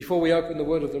Before we open the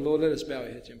word of the Lord, let us bow our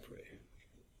heads in prayer.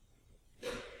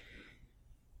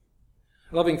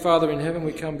 Loving Father in heaven,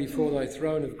 we come before thy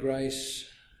throne of grace.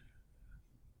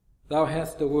 Thou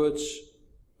hast the words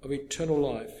of eternal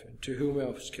life, and to whom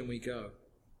else can we go?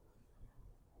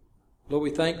 Lord,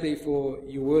 we thank thee for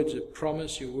your words of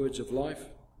promise, your words of life.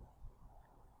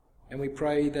 And we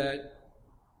pray that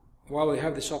while we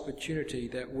have this opportunity,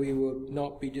 that we will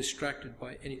not be distracted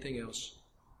by anything else,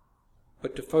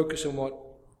 but to focus on what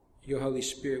your Holy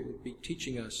Spirit would be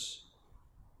teaching us.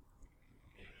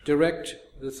 Direct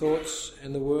the thoughts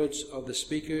and the words of the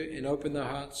speaker and open the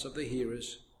hearts of the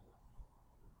hearers.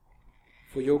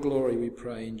 For your glory we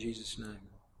pray in Jesus' name.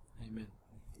 Amen.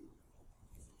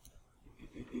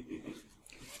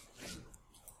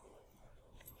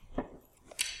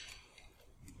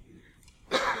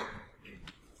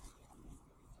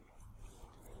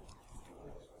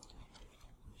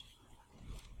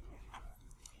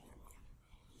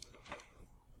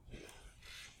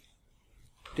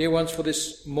 Dear ones, for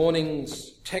this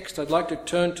morning's text, I'd like to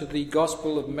turn to the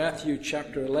Gospel of Matthew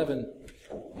chapter 11.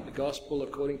 The Gospel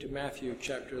according to Matthew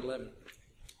chapter 11.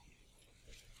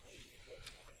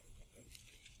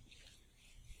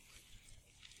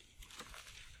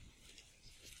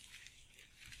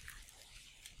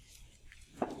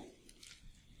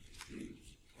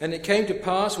 And it came to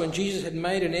pass, when Jesus had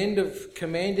made an end of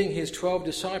commanding his 12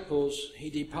 disciples, he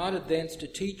departed thence to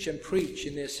teach and preach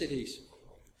in their cities.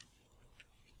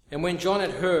 And when John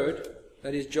had heard,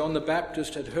 that is, John the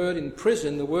Baptist had heard in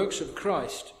prison the works of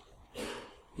Christ,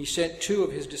 he sent 2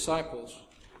 of his disciples,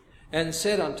 and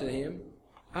said unto him,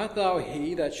 Art thou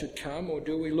he that should come, or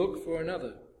do we look for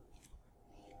another?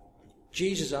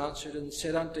 Jesus answered and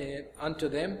said unto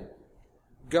them,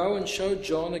 Go and show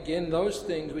John again those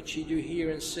things which ye do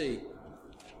hear and see.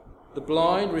 The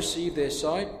blind receive their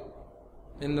sight,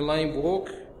 and the lame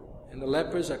walk, and the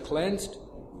lepers are cleansed,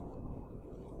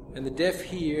 and the deaf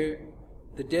hear,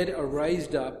 the dead are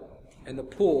raised up, and the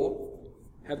poor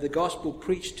have the gospel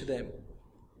preached to them.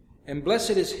 And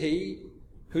blessed is he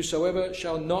whosoever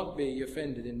shall not be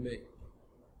offended in me.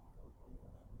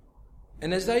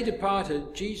 And as they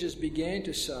departed, Jesus began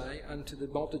to say unto the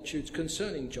multitudes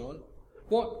concerning John,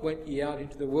 What went ye out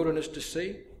into the wilderness to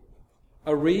see?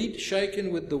 A reed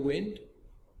shaken with the wind?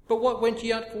 But what went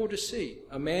ye out for to see?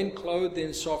 A man clothed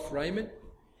in soft raiment?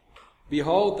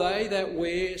 Behold, they that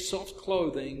wear soft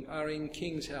clothing are in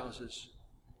kings' houses.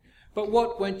 But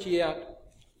what went ye out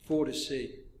for to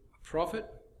see? A prophet?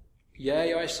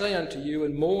 Yea, I say unto you,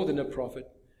 and more than a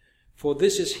prophet. For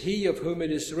this is he of whom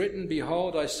it is written,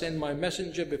 Behold, I send my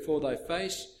messenger before thy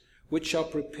face, which shall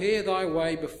prepare thy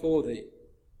way before thee.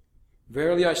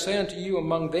 Verily I say unto you,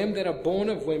 among them that are born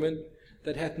of women,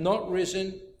 there hath not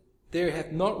risen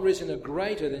a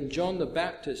greater than John the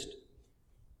Baptist.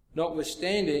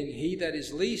 Notwithstanding, he that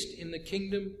is least in the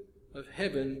kingdom of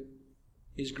heaven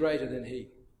is greater than he.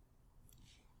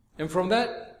 And from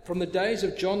the days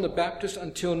of John the Baptist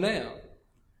until now,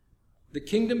 the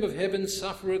kingdom of heaven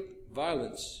suffereth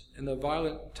violence, and the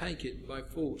violent take it by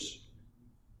force.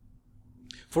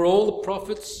 For all the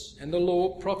prophets and the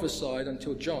law prophesied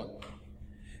until John.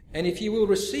 And if ye will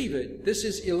receive it, this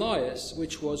is Elias,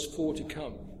 which was for to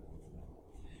come.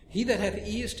 He that hath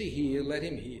ears to hear, let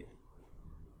him hear.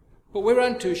 But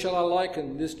whereunto shall I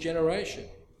liken this generation?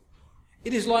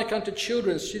 It is like unto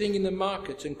children sitting in the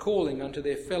markets and calling unto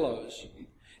their fellows,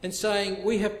 and saying,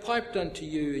 We have piped unto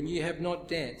you, and ye have not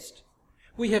danced.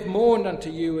 We have mourned unto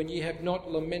you, and ye have not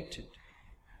lamented.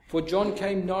 For John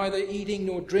came neither eating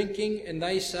nor drinking, and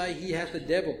they say, He hath the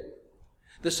devil.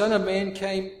 The Son of Man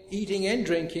came eating and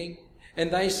drinking,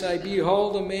 and they say,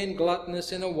 Behold, a man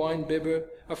gluttonous and a winebibber,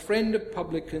 a friend of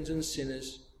publicans and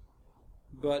sinners.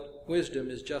 But wisdom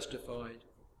is justified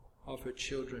of her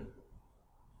children.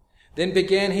 Then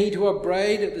began he to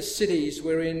upbraid the cities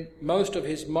wherein most of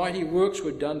his mighty works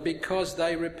were done, because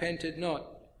they repented not.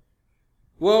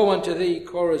 Woe unto thee,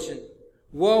 Chorazin!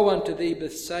 Woe unto thee,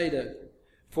 Bethsaida!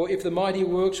 For if the mighty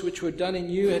works which were done in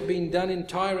you had been done in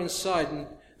Tyre and Sidon,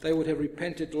 they would have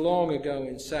repented long ago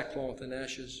in sackcloth and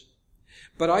ashes.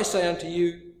 But I say unto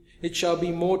you, it shall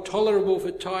be more tolerable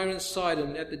for Tyre and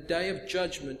Sidon at the day of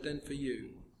judgment than for you.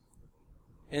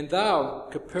 And thou,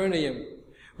 Capernaum,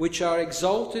 which are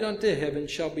exalted unto heaven,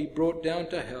 shall be brought down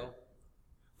to hell.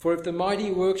 For if the mighty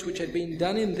works which had been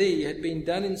done in thee had been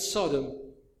done in Sodom,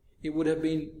 it would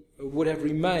have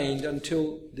remained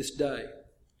until this day.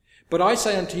 But I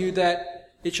say unto you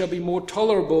that it shall be more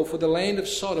tolerable for the land of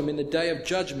Sodom in the day of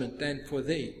judgment than for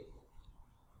thee.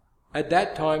 At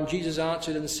that time Jesus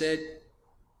answered and said,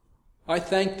 I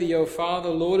thank thee, O Father,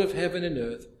 Lord of heaven and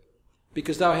earth,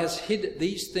 because thou hast hid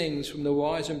these things from the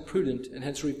wise and prudent, and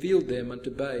hast revealed them unto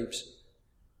babes.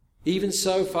 Even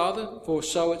so, Father, for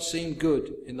so it seemed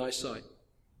good in thy sight.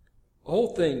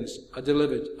 All things are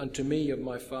delivered unto me of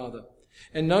my Father.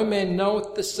 And no man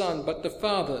knoweth the Son but the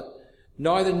Father,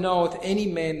 neither knoweth any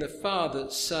man the Father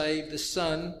save the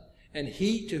Son, and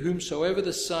he to whomsoever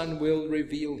the Son will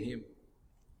reveal him.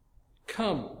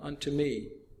 Come unto me,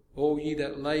 all ye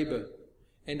that labour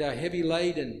and are heavy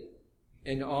laden,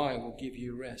 and I will give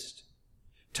you rest.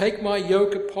 Take my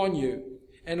yoke upon you,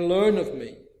 and learn of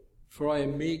me, for I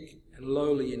am meek and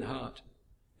lowly in heart,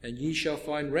 and ye shall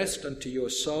find rest unto your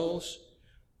souls.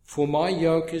 For my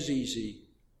yoke is easy,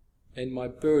 and my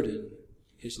burden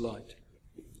is light.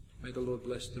 May the Lord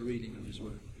bless the reading of his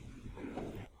word.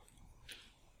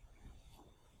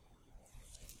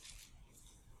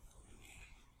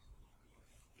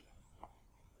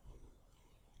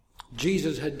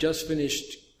 Jesus had just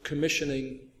finished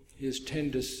commissioning his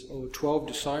 12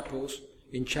 disciples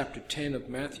in chapter 10 of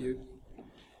Matthew,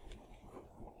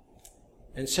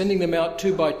 and sending them out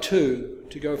 2 by 2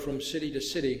 to go from city to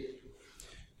city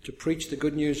to preach the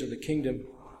good news of the kingdom.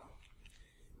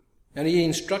 And he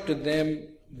instructed them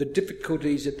the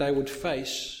difficulties that they would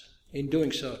face in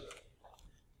doing so.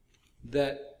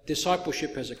 That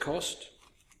discipleship has a cost,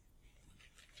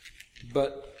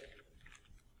 but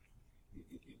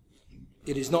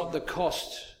it is not the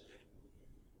cost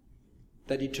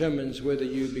that determines whether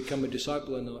you become a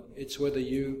disciple or not. It's whether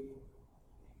you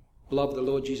love the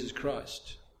Lord Jesus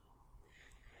Christ.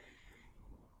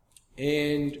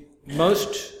 And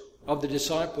most of the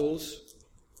disciples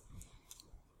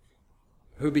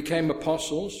who became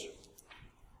apostles,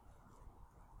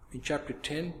 in chapter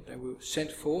 10, they were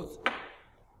sent forth,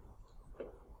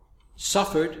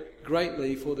 suffered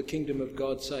greatly for the kingdom of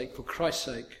God's sake, for Christ's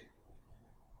sake.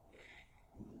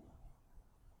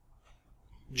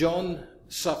 John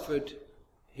suffered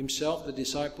himself, the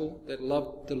disciple that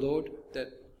loved the Lord, that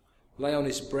lay on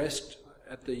his breast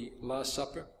at the Last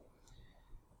Supper.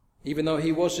 Even though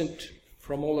he wasn't,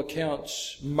 from all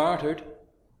accounts, martyred,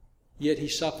 yet he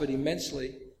suffered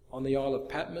immensely on the Isle of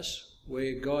Patmos,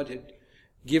 where God had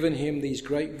given him these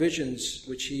great visions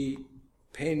which he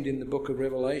penned in the book of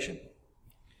Revelation.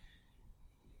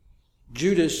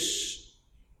 Judas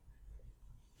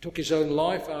took his own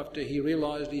life after he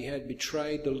realized he had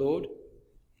betrayed the Lord,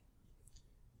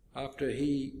 after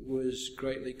he was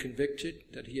greatly convicted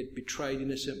that he had betrayed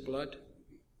innocent blood.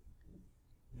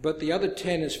 But the other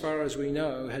 10, as far as we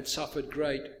know, had suffered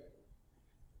great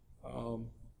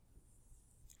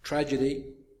tragedy,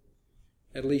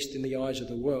 at least in the eyes of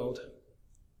the world.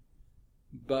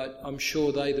 But I'm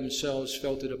sure they themselves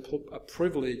felt it a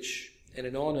privilege and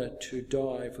an honour to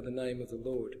die for the name of the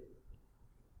Lord.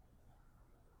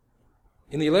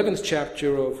 In the 11th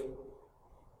chapter of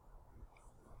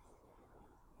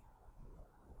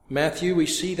Matthew, we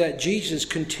see that Jesus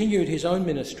continued his own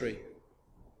ministry.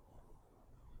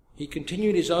 He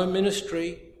continued his own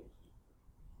ministry.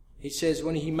 He says,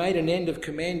 when he made an end of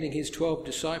commanding his 12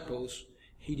 disciples,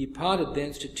 he departed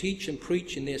thence to teach and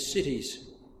preach in their cities.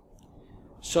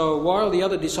 So while the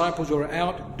other disciples were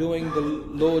out doing the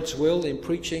Lord's will in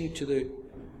preaching to the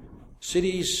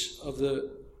cities of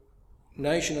the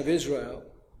nation of Israel,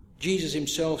 Jesus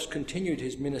himself continued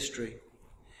his ministry.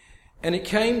 And it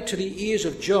came to the ears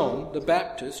of John the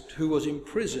Baptist, who was in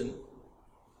prison,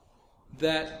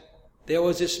 that there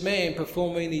was this man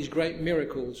performing these great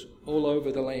miracles all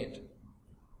over the land.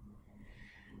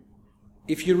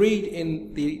 If you read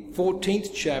in the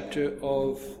 14th chapter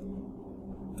of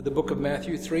the book of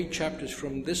Matthew, 3 chapters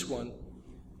from this one,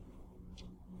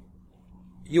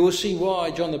 you will see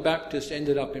why John the Baptist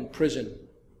ended up in prison.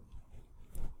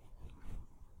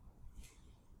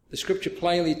 The scripture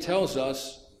plainly tells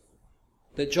us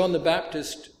that John the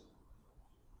Baptist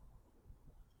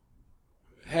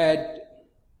had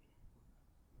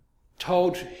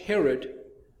told Herod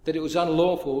that it was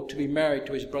unlawful to be married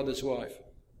to his brother's wife.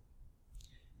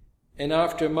 And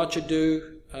after much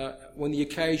ado, when the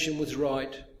occasion was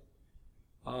right,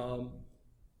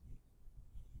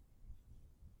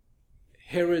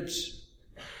 Herod's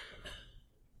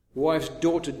wife's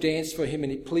daughter danced for him,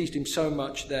 and it pleased him so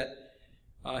much that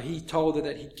he told her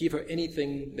that he'd give her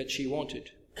anything that she wanted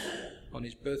on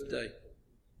his birthday,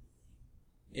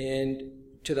 and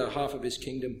to the half of his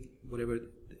kingdom, whatever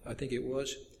I think it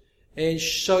was. And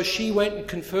so she went and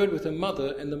conferred with her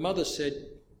mother, and the mother said,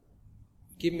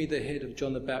 "Give me the head of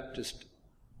John the Baptist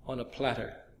on a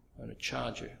platter, on a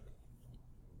charger."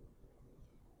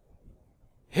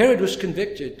 Herod was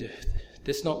convicted.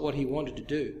 That's not what he wanted to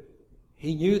do.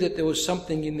 He knew that there was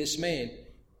something in this man,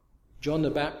 John the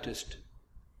Baptist.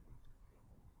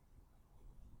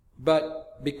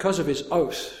 But because of his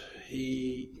oath,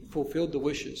 he fulfilled the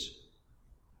wishes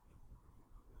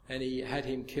and he had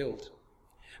him killed.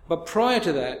 But prior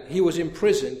to that, he was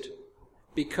imprisoned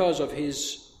because of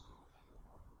his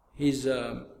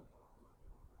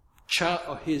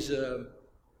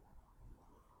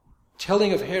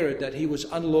telling of Herod that he was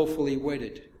unlawfully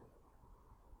wedded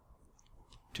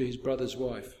to his brother's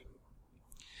wife.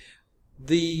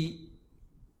 The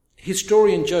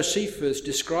historian Josephus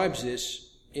describes this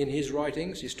in his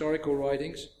writings, historical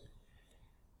writings,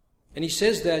 and he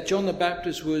says that John the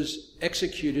Baptist was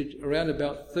executed around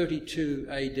about 32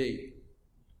 AD.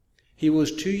 He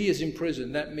was 2 years in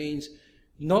prison. That means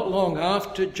not long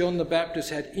after John the Baptist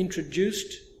had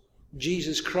introduced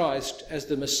Jesus Christ as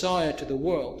the Messiah to the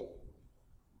world,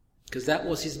 because that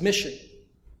was his mission.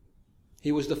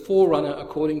 He was the forerunner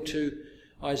according to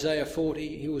Isaiah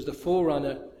 40. He was the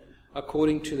forerunner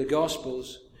according to the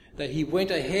Gospels, that he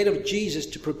went ahead of Jesus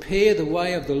to prepare the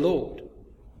way of the Lord.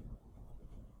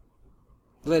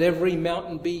 Let every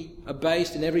mountain be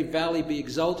abased and every valley be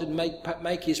exalted,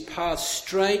 make his path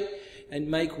straight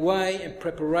and make way and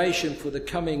preparation for the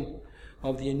coming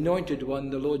of the Anointed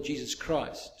One, the Lord Jesus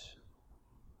Christ.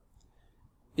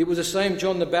 It was the same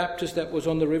John the Baptist that was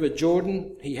on the river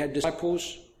Jordan. He had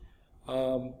disciples.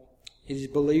 It is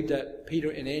believed that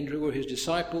Peter and Andrew were his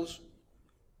disciples.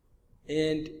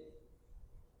 And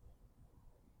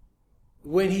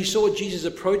when he saw Jesus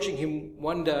approaching him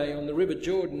one day on the river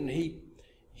Jordan, he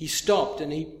stopped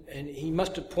and he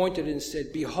must have pointed and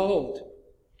said, "Behold,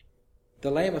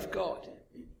 the Lamb of God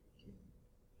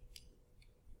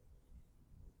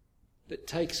that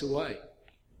takes away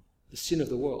the sin of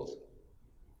the world."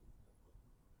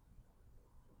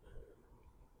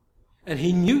 And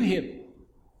he knew him.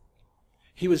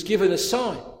 He was given a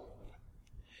sign.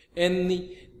 And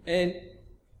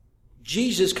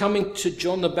Jesus, coming to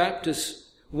John the Baptist,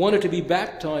 wanted to be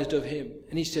baptized of him.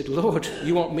 And he said, "Lord,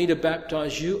 you want me to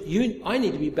baptize you? I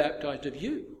need to be baptized of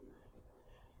you."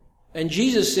 And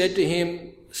Jesus said to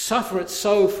him, "Suffer it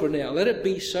so for now. Let it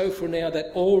be so for now,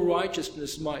 that all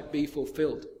righteousness might be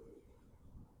fulfilled."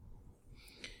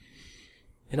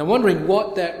 And I'm wondering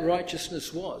what that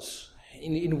righteousness was.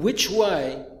 In which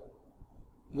way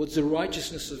was the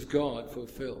righteousness of God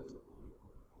fulfilled?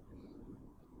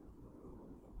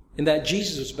 In that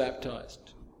Jesus was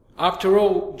baptized. After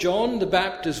all, John the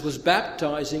Baptist was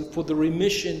baptizing for the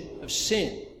remission of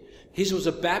sin. His was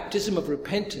a baptism of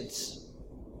repentance.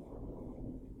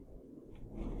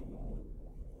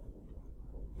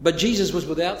 But Jesus was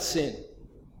without sin.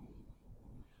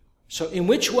 So in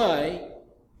which way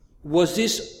was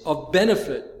this of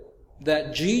benefit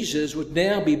that Jesus would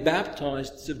now be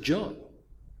baptized of John?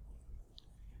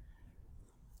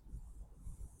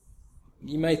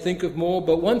 You may think of more,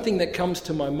 but one thing that comes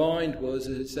to my mind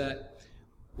is that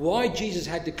why Jesus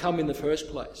had to come in the first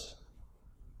place.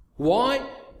 Why,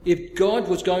 if God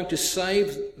was going to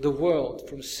save the world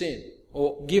from sin,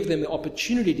 or give them the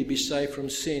opportunity to be saved from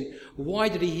sin, why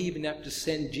did he even have to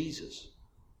send Jesus?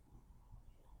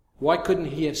 Why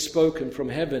couldn't he have spoken from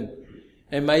heaven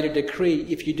and made a decree,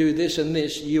 if you do this and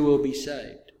this, you will be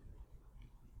saved?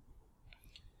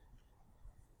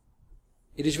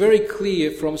 It is very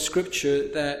clear from Scripture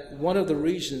that one of the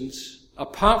reasons,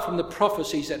 apart from the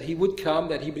prophecies that he would come,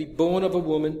 that he would be born of a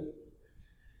woman,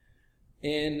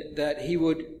 and that he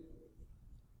would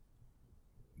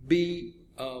be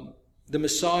the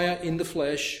Messiah in the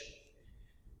flesh,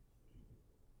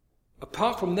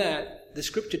 apart from that, the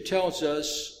Scripture tells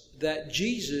us that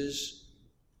Jesus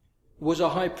was a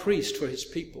high priest for his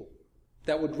people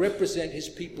that would represent his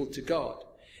people to God.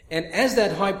 And as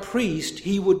that high priest,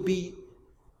 he would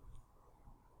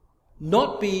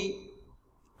not be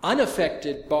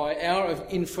unaffected by our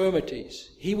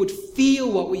infirmities. He would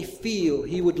feel what we feel.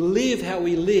 He would live how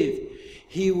we live.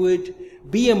 He would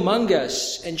be among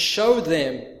us and show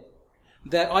them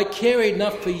that I care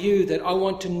enough for you that I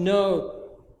want to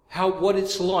know what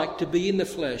it's like to be in the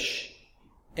flesh.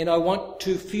 And I want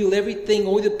to feel everything,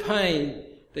 all the pain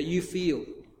that you feel.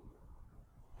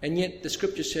 And yet the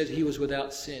Scripture says he was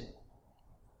without sin.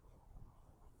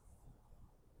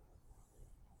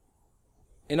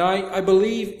 And I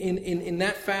believe in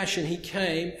that fashion he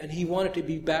came and he wanted to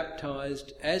be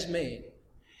baptized as man.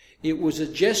 It was a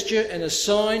gesture and a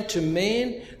sign to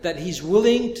man that he's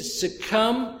willing to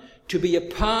succumb to be a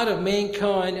part of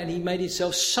mankind, and he made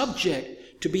himself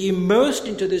subject to be immersed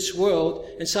into this world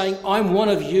and saying, I'm one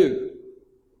of you.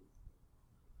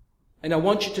 And I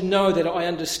want you to know that I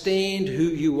understand who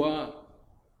you are,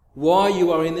 why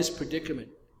you are in this predicament.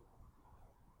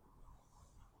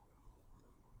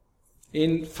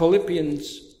 In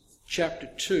Philippians chapter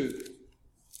 2,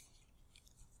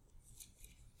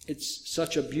 It's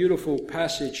such a beautiful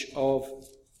passage of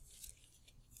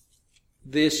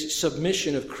this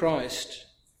submission of Christ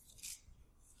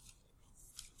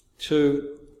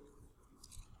to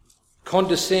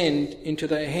condescend into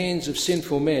the hands of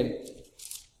sinful men.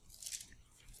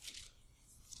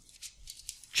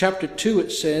 Chapter 2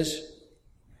 it says,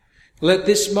 "Let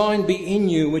this mind be in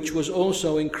you which was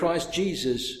also in Christ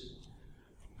Jesus,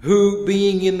 who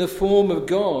being in the form of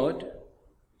God,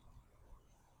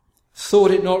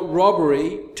 thought it not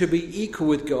robbery to be equal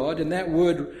with God." And that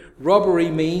word robbery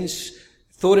means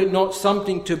thought it not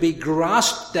something to be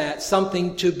grasped at,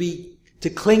 something to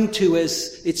cling to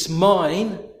as it's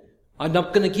mine. I'm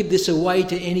not going to give this away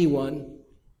to anyone.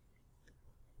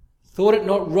 Thought it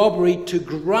not robbery to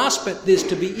grasp at this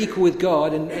to be equal with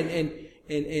God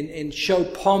and show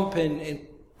pomp and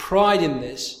pride in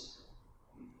this.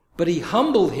 But he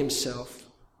humbled himself.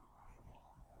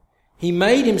 He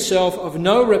made himself of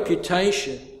no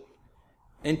reputation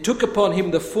and took upon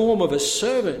him the form of a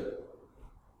servant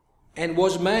and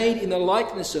was made in the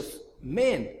likeness of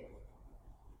men.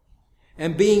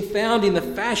 And being found in the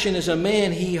fashion as a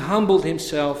man, he humbled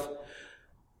himself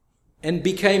and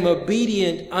became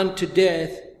obedient unto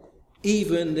death,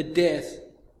 even the death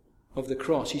of the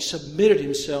cross. He submitted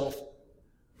himself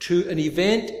to an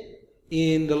event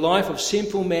in the life of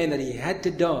sinful man that he had to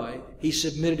die. He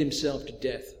submitted himself to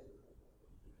death.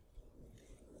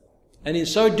 And in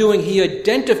so doing, he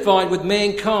identified with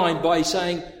mankind by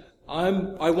saying,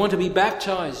 I want to be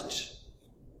baptized.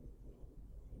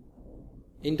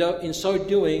 In so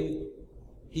doing,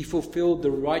 he fulfilled the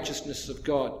righteousness of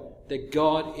God, that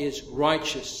God is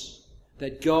righteous,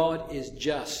 that God is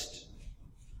just,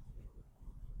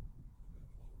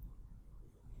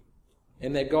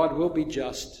 and that God will be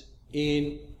just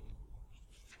in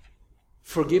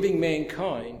forgiving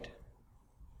mankind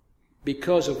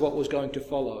because of what was going to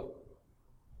follow,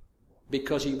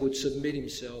 because he would submit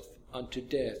himself unto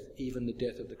death, even the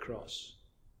death of the cross.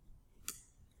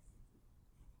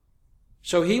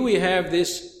 So here we have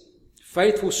this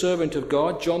faithful servant of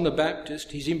God, John the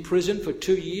Baptist. He's in prison for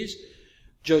 2 years.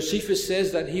 Josephus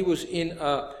says that he was in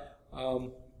a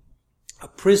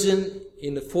prison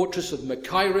in the fortress of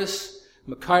Machaerus.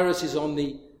 Machaerus is on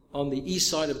the east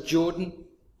side of Jordan,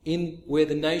 in where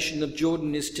the nation of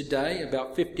Jordan is today,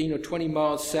 about 15 or 20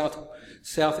 miles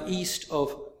southeast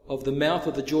of the mouth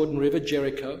of the Jordan River,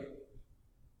 Jericho.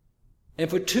 And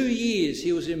for 2 years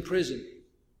he was in prison.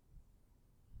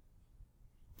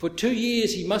 For 2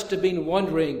 years he must have been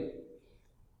wondering,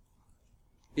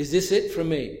 is this it for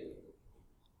me?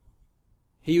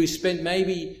 He spent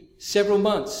maybe several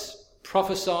months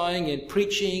prophesying and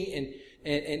preaching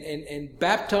and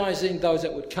baptizing those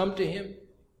that would come to him.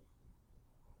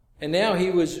 And now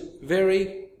he was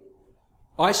very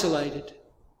isolated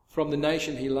from the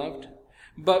nation he loved.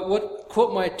 But what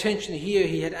caught my attention here,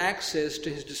 he had access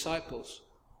to his disciples.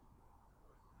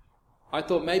 I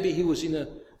thought maybe he was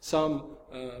in some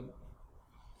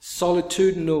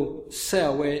solitudinal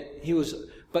cell where he was,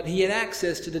 but he had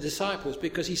access to the disciples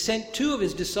because he sent 2 of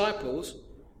his disciples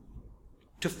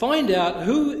to find out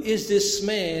who is this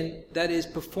man that is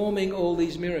performing all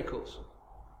these miracles.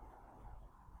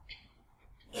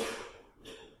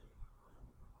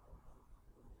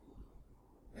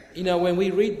 You know, when we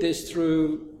read this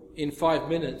through in 5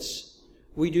 minutes,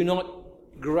 we do not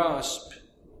grasp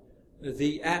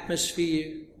the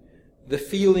atmosphere, the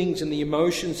feelings and the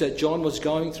emotions that John was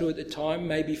going through at the time,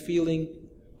 maybe feeling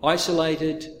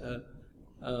isolated,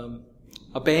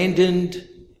 abandoned.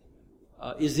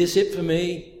 Is this it for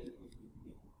me?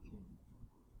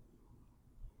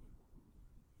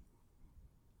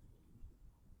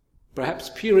 Perhaps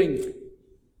peering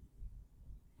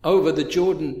over the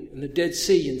Jordan and the Dead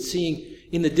Sea and seeing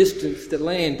in the distance the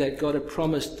land that God had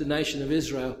promised the nation of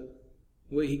Israel,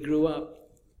 where he grew up.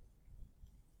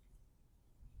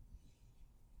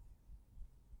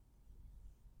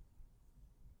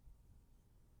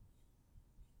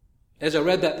 As I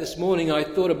read that this morning, I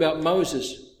thought about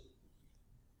Moses.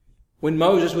 When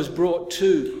Moses was brought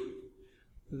to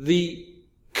the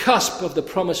cusp of the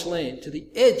promised land, to the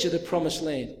edge of the promised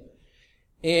land,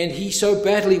 and he so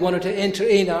badly wanted to enter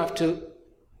in after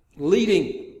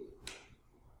leading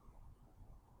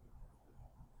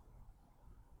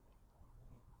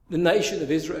the nation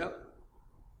of Israel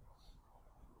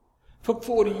for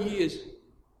 40 years.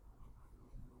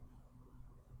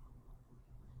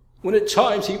 When at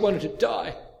times he wanted to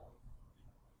die.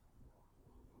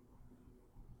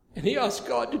 And he asked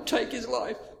God to take his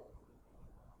life.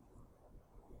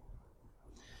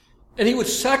 And he would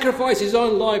sacrifice his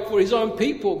own life for his own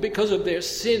people because of their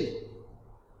sin.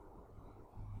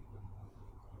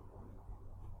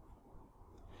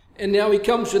 And now he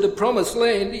comes to the promised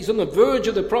land. He's on the verge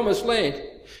of the promised land.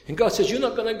 And God says, you're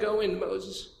not going to go in,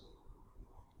 Moses.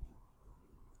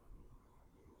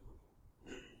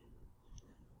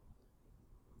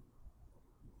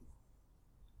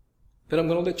 But I'm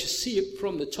going to let you see it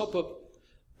from the top of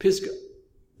Pisgah.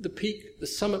 The peak, the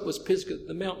summit was Pisgah.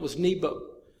 The mount was Nebo.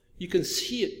 You can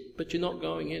see it, but you're not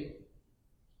going in.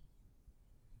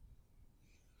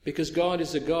 Because God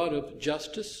is a God of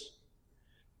justice.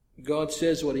 God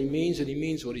says what he means and he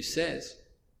means what he says.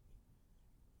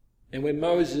 And when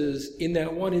Moses, in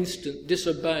that one instant,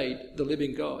 disobeyed the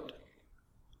living God,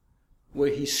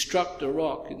 where he struck the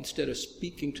rock instead of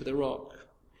speaking to the rock,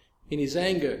 in his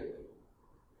anger,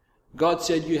 God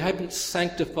said, you haven't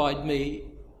sanctified me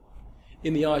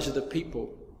in the eyes of the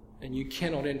people, and you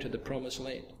cannot enter the promised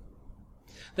land.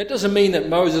 That doesn't mean that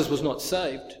Moses was not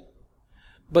saved,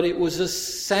 but it was a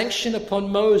sanction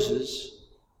upon Moses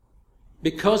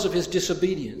because of his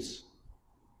disobedience.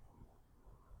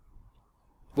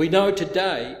 We know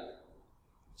today,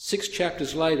 6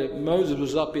 chapters later, Moses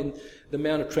was up in the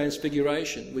Mount of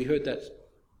Transfiguration. We heard that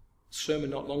sermon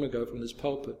not long ago from this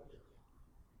pulpit.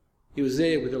 He was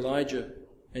there with Elijah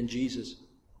and Jesus.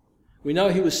 We know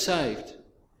he was saved,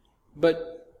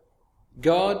 but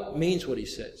God means what he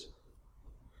says.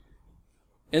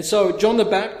 And so John the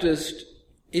Baptist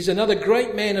is another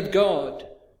great man of God.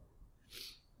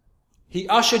 He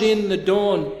ushered in the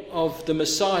dawn of the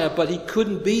Messiah, but he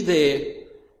couldn't be there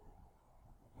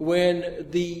when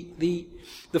the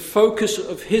focus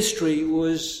of history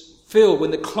was filled,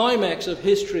 when the climax of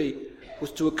history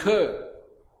was to occur.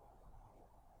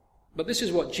 But this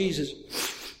is what Jesus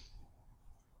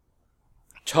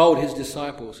told his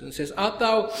disciples, and says, art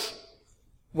thou,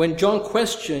 when John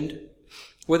questioned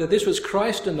whether this was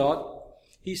Christ or not,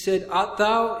 he said, art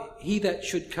thou he that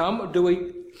should come, or do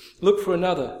we look for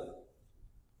another?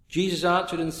 Jesus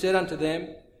answered and said unto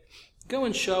them, go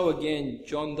and show again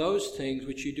John those things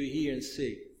which you do hear and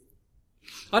see.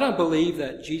 I don't believe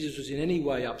that Jesus was in any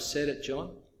way upset at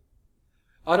John.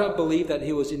 I don't believe that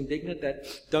he was indignant, that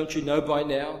don't you know by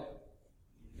now?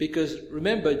 Because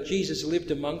remember, Jesus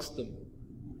lived amongst them.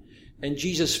 And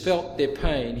Jesus felt their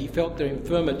pain. He felt their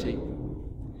infirmity.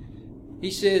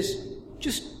 He says,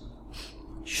 just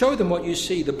show them what you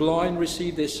see. The blind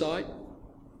receive their sight.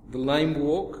 The lame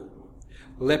walk.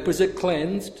 Lepers are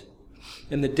cleansed.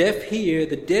 And the deaf hear.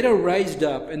 The dead are raised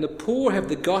up. And the poor have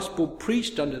the gospel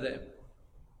preached unto them.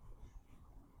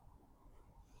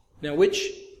 Now,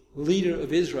 which leader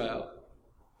of Israel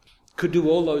could do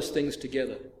all those things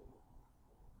together?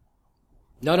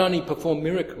 Not only perform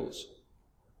miracles,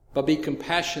 but be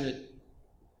compassionate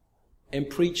and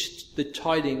preach the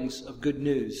tidings of good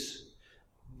news.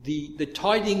 The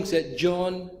tidings that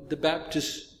John the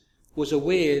Baptist was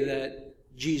aware that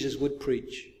Jesus would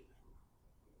preach,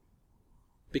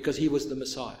 because he was the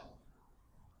Messiah.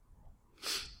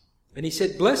 And he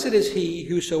said, blessed is he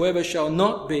whosoever shall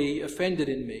not be offended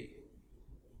in me.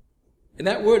 And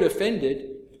that word offended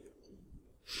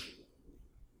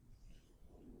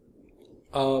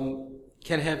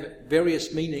can have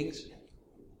various meanings.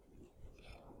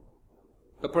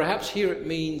 But perhaps here it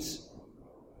means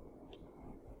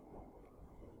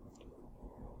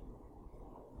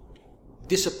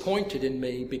disappointed in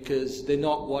me because they're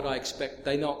not what I expect.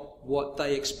 They're not what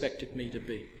they expected me to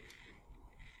be.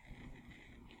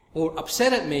 Or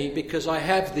upset at me because I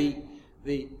have the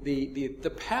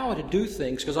power to do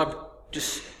things, because I've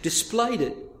just displayed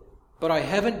it, but I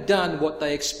haven't done what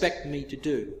they expect me to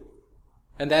do.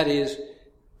 And that is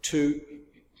to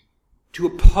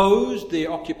oppose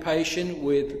their occupation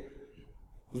with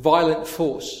violent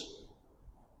force,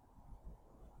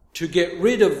 to get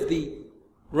rid of the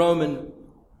Roman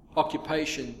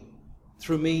occupation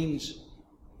through means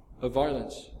of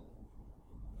violence.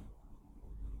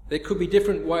 There could be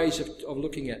different ways of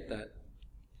looking at that.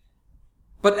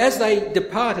 But as they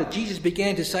departed, Jesus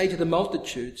began to say to the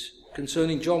multitudes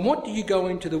concerning John, what do you go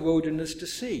into the wilderness to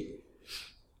see?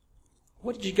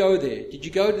 What did you go there? Did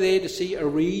you go there to see a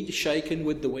reed shaken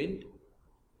with the wind?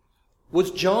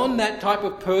 Was John that type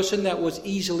of person that was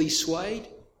easily swayed?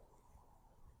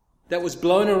 That was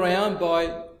blown around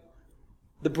by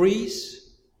the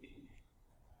breeze?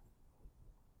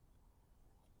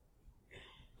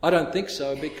 I don't think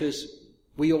so, because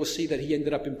we all see that he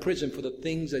ended up in prison for the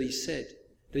things that he said,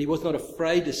 that he was not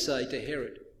afraid to say to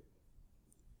Herod.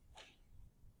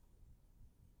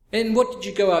 And what did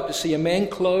you go out to see? A man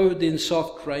clothed in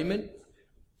soft raiment?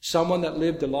 Someone that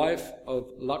lived a life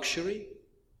of luxury?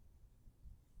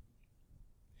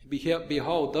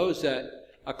 Behold, those that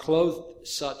are clothed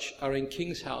such are in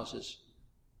king's houses.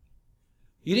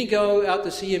 You didn't go out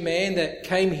to see a man that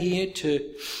came here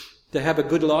to to have a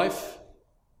good life,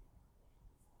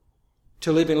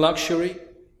 to live in luxury,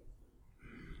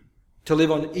 to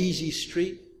live on easy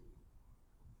street.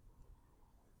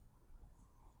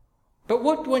 But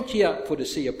what went ye up for to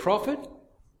see? A prophet?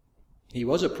 He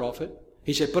was a prophet.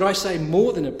 He said, but I say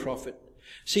more than a prophet.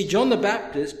 See, John the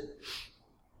Baptist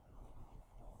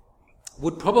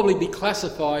would probably be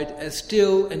classified as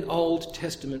still an Old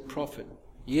Testament prophet.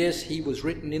 Yes, he was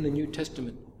written in the New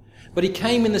Testament. But he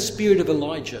came in the spirit of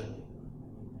Elijah.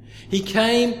 He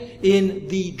came in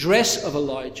the dress of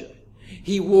Elijah.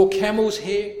 He wore camel's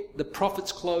hair, the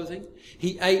prophet's clothing.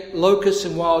 He ate locusts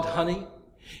and wild honey.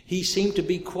 He seemed to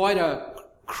be quite a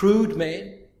crude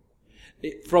man.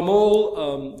 From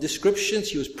all descriptions,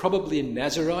 he was probably a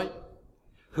Nazarite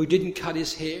who didn't cut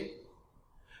his hair,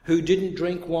 who didn't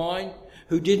drink wine,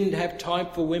 who didn't have time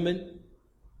for women.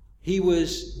 He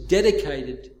was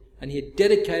dedicated, and he had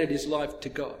dedicated his life to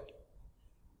God.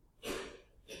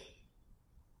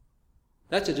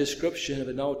 That's a description of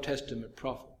an Old Testament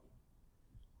prophet.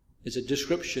 It's a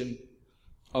description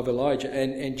of Elijah.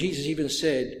 And Jesus even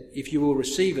said, if you will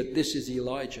receive it, this is the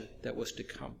Elijah that was to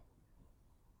come.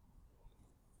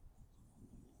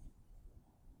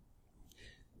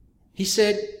 He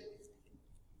said,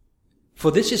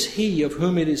 for this is he of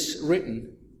whom it is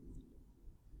written,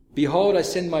 behold, I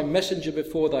send my messenger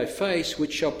before thy face,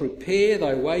 which shall prepare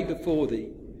thy way before thee.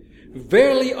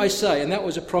 Verily I say, and that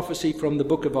was a prophecy from the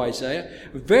book of Isaiah,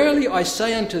 verily I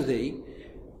say unto thee,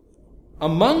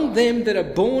 among them that are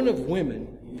born of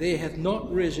women, there hath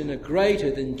not risen a greater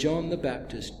than John the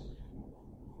Baptist.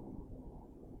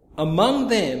 Among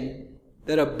them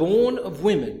that are born of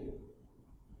women,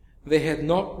 there hath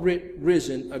not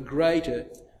risen a greater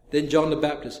than John the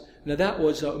Baptist. Now that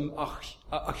was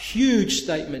a huge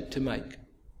statement to make.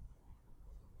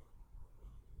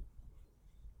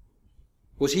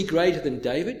 Was he greater than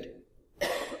David?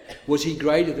 Was he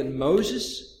greater than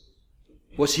Moses?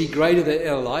 Was he greater than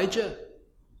Elijah?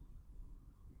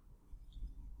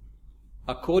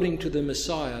 According to the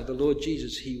Messiah, the Lord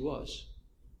Jesus, he was.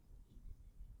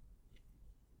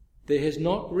 There has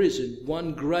not risen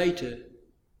one greater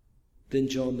than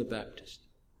John the Baptist.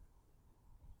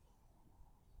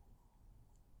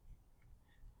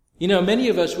 You know, many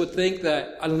of us would think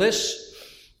that unless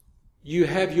you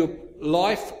have your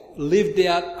life lived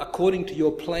out according to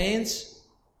your plans,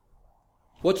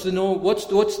 what's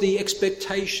the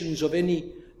expectations of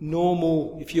any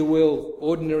normal, if you will,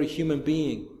 ordinary human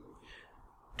being?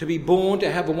 To be born,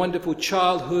 to have a wonderful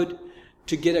childhood,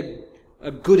 to get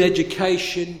a good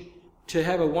education, to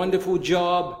have a wonderful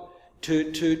job,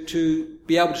 to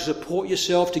be able to support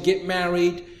yourself, to get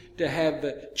married, to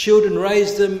have children,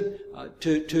 raise them,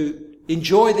 to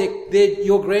enjoy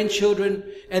your grandchildren,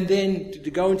 and then to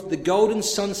go into the golden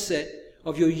sunset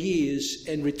of your years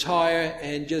and retire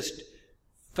and just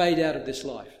fade out of this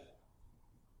life.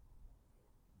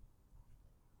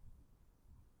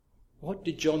 What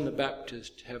did John the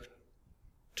Baptist have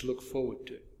to look forward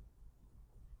to?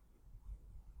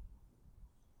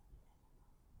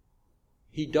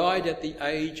 He died at the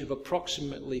age of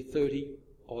approximately 30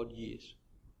 odd years.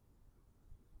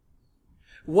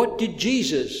 What did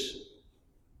Jesus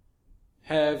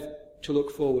have to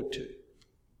look forward to?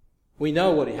 We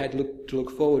know what he had to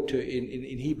look forward to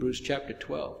in Hebrews chapter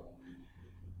 12.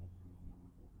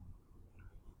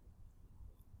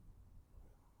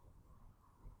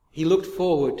 He looked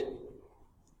forward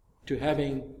to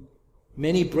having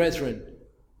many brethren.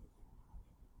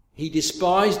 He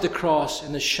despised the cross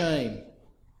and the shame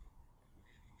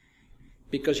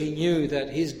because he knew that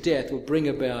his death would bring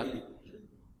about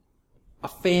a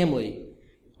family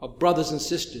of brothers and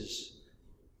sisters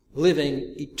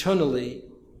living eternally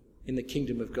in the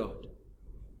kingdom of God.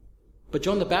 But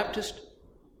John the Baptist,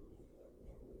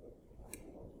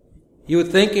 you would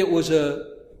think it was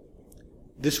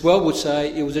this world would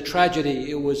say it was a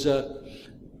tragedy, it was a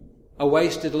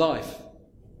wasted life.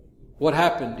 What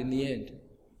happened in the end?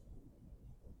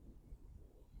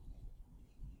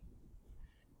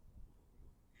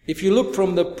 If you look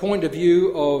from the point of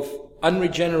view of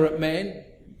unregenerate man,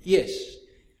 yes.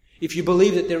 If you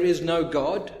believe that there is no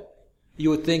God,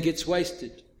 you would think it's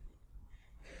wasted.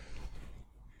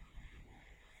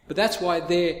 But that's why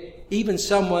even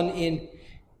someone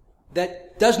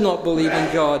that does not believe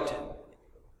in God,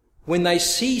 when they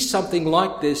see something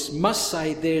like this, must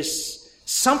say there's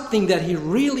something that he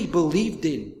really believed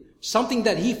in, something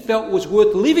that he felt was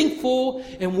worth living for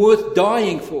and worth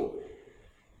dying for.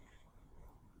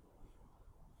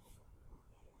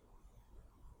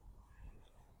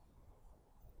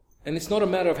 And it's not a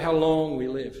matter of how long we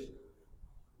live.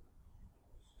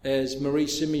 As Marie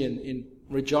Simeon in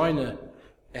Regina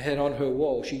had on her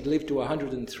wall. She lived to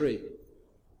 103.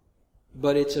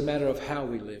 But it's a matter of how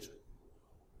we live.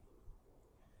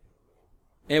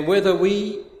 And whether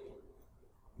we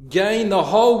gain the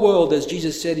whole world, as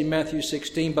Jesus said in Matthew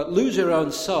 16, but lose our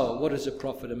own soul, what is the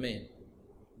profit of man?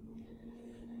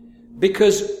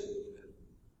 Because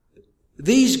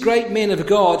these great men of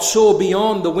God saw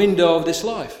beyond the window of this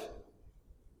life.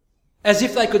 As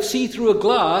if they could see through a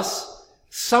glass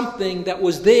something that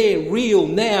was there, real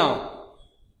now.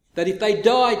 That if they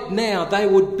died now, they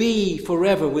would be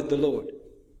forever with the Lord.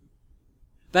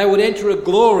 They would enter a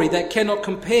glory that cannot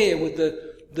compare with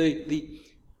the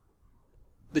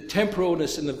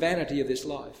temporalness and the vanity of this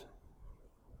life.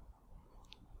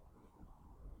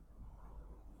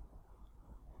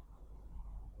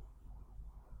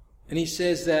 And he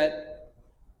says that,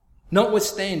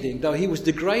 notwithstanding, though he was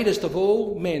the greatest of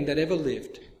all men that ever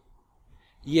lived,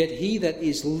 yet he that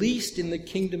is least in the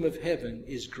kingdom of heaven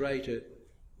is greater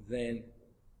than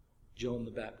John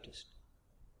the Baptist.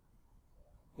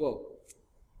 Well,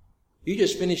 you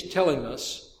just finished telling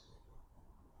us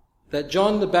that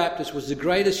John the Baptist was the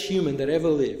greatest human that ever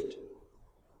lived.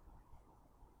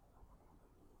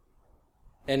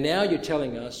 And now you're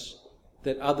telling us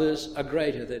that others are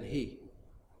greater than he.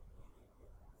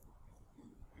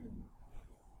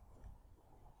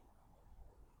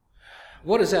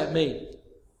 What does that mean?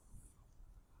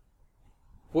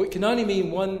 Well, it can only mean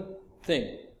one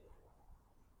thing,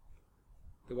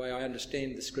 the way I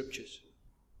understand the scriptures.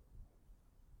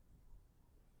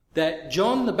 That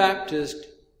John the Baptist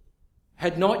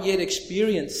had not yet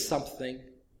experienced something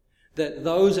that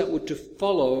those that were to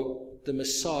follow the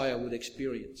Messiah would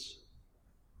experience,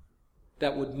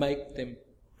 that would make them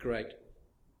great.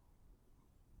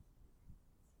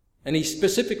 And he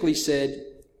specifically said,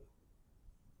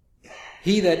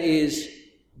 he that is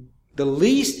the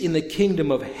least in the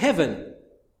kingdom of heaven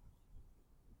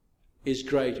is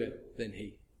greater than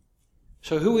he.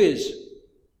 So who is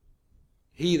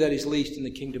he that is least in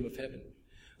the kingdom of heaven?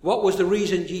 What was the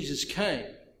reason Jesus came?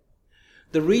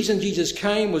 The reason Jesus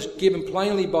came was given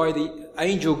plainly by the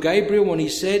angel Gabriel when he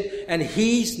said, and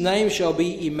his name shall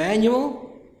be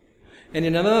Emmanuel. And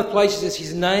in another place it says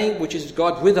his name, which is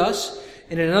God with us.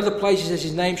 And in another place it says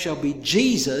his name shall be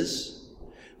Jesus,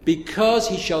 because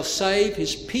he shall save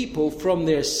his people from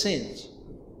their sins.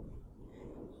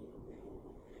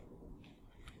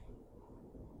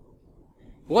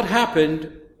 What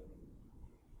happened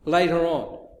later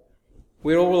on?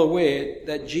 We're all aware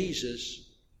that Jesus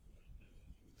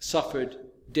suffered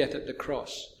death at the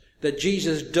cross. That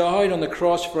Jesus died on the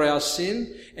cross for our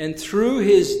sin, and through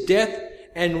his death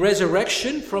and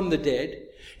resurrection from the dead,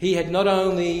 he had not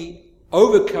only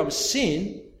overcome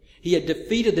sin, he had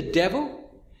defeated the devil.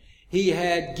 He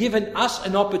had given us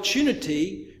an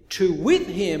opportunity to, with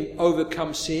him,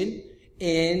 overcome sin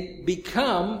and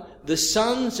become the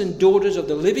sons and daughters of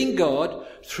the living God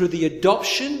through the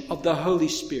adoption of the Holy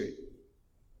Spirit.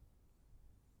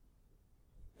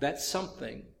 That's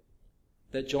something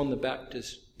that John the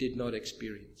Baptist did not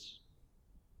experience.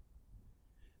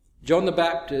 John the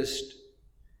Baptist,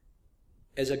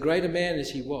 as a greater man as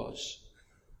he was,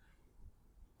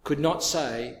 could not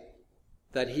say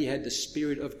that he had the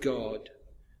Spirit of God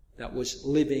that was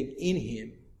living in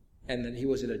him and that he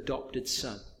was an adopted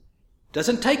son.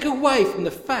 Doesn't take away from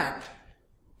the fact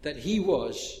that he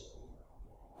was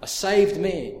a saved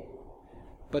man,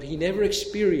 but he never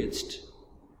experienced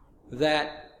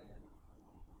that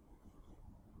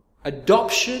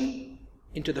adoption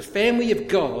into the family of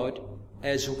God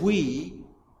as we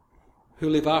who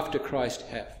live after Christ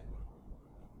have.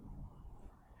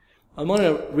 I want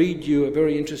to read you a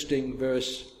very interesting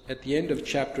verse at the end of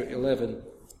chapter 11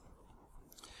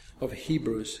 of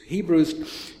Hebrews.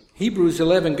 Hebrews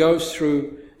 11 goes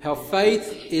through how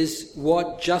faith is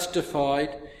what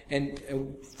justified, and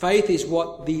faith is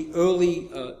what the early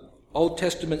Old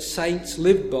Testament saints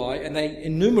lived by, and they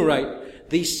enumerate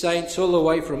these saints all the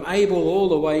way from Abel all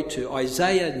the way to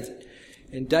Isaiah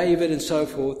and David and so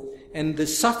forth, and the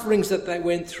sufferings that they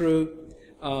went through,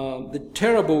 the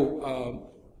terrible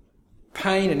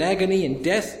pain and agony and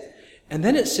death. And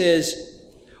then it says,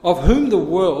 of whom the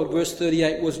world, verse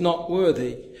 38, was not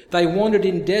worthy. They wandered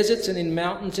in deserts and in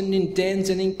mountains and in dens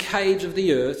and in caves of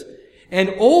the earth. And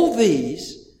all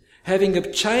these, having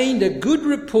obtained a good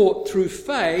report through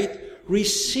faith,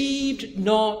 received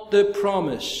not the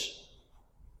promise.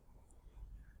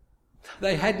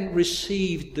 They hadn't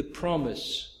received the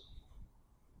promise.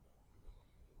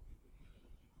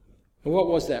 And what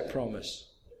was that promise?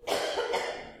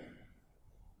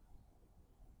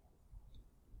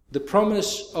 The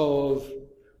promise of,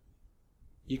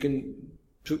 you can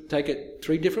to take it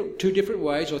two different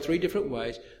ways or three different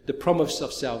ways. The promise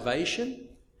of salvation,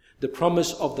 the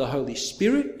promise of the Holy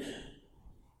Spirit,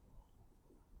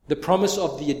 the promise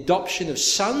of the adoption of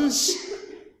sons.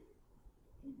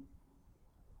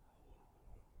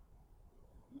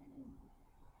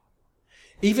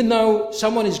 Even though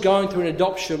someone is going through an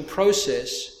adoption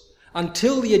process,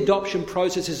 until the adoption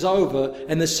process is over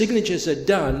and the signatures are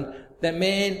done, that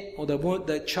man or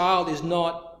the child is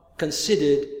not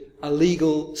considered a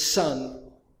legal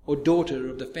son or daughter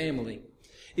of the family.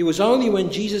 It was only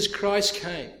when Jesus Christ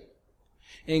came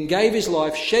and gave his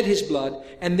life, shed his blood,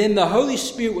 and then the Holy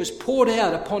Spirit was poured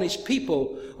out upon his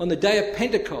people on the day of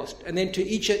Pentecost, and then to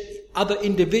each other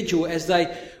individual as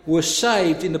they were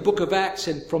saved in the book of Acts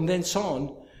and from thence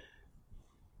on.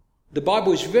 The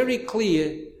Bible is very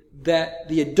clear that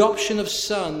the adoption of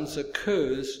sons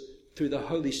occurs through the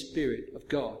Holy Spirit of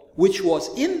God, which was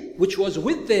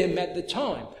with them at the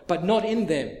time, but not in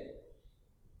them.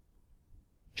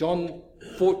 John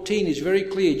 14 is very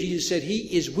clear. Jesus said,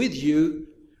 "He is with you,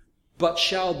 but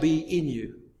shall be in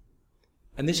you."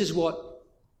 And this is what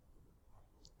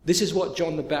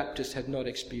John the Baptist had not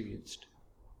experienced.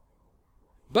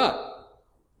 But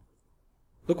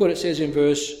look what it says in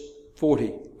verse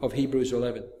 40 of Hebrews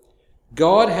 11.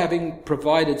 God, having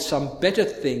provided some better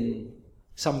thing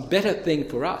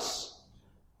for us,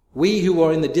 we who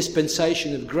are in the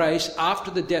dispensation of grace after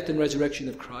the death and resurrection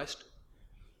of Christ,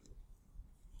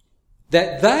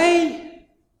 that they,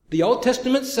 the Old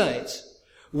Testament saints,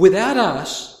 without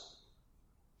us,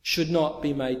 should not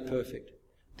be made perfect.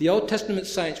 The Old Testament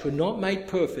saints were not made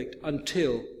perfect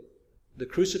until the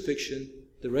crucifixion,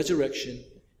 the resurrection,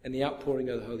 and the outpouring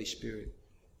of the Holy Spirit.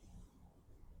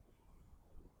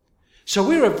 So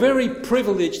we're a very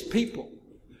privileged people.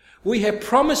 We have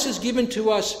promises given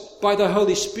to us by the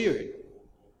Holy Spirit.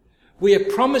 We have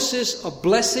promises of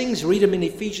blessings. Read them in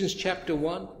Ephesians chapter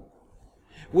 1.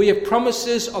 We have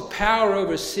promises of power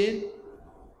over sin.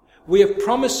 We have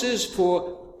promises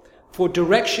for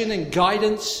direction and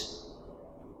guidance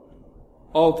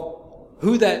of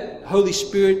who that Holy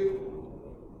Spirit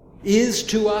is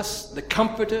to us, the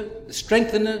Comforter, the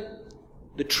Strengthener,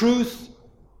 the Truth,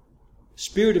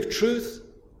 Spirit of Truth.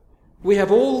 We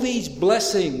have all these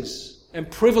blessings and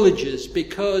privileges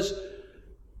because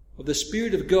of the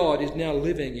Spirit of God is now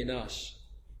living in us.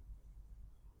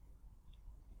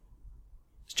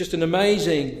 It's just an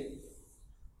amazing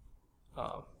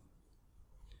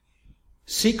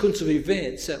sequence of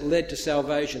events that led to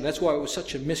salvation. That's why it was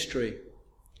such a mystery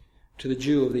to the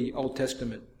Jew of the Old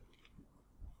Testament.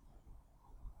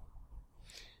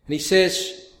 And he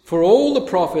says, "For all the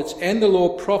prophets and the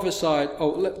Lord prophesied."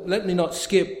 Let me not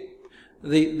skip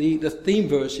the theme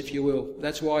verse, if you will.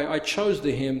 That's why I chose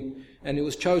the hymn, and it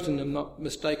was chosen, I'm not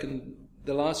mistaken,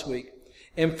 the last week.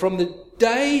 "And from the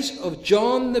days of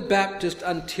John the Baptist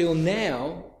until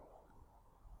now,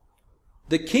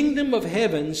 the kingdom of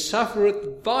heaven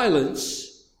suffereth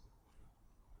violence,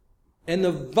 and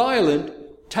the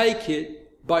violent take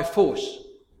it by force."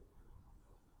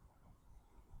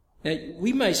 Now,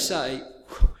 we may say,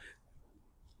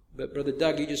 "But Brother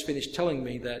Doug, you just finished telling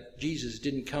me that Jesus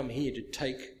didn't come here to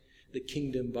take the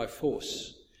kingdom by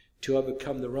force, to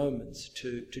overcome the Romans,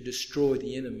 to destroy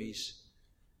the enemies."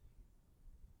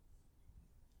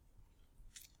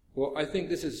 Well, I think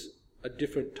this is a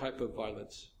different type of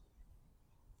violence.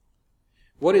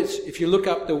 If you look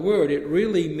up the word, it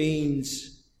really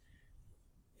means,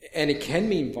 and it can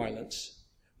mean violence,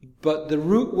 but the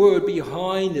root word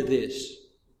behind this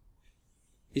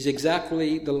is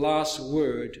exactly the last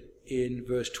word in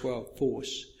verse 12,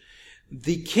 force.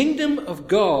 "The kingdom of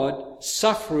God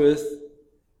suffereth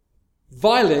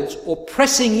violence," or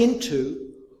pressing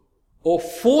into, or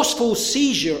forceful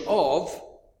seizure of,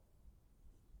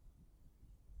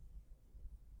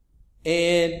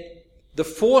 and the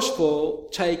forceful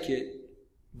take it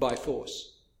by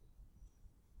force.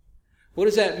 What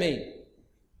does that mean?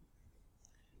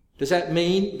 Does that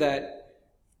mean that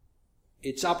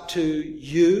it's up to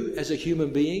you as a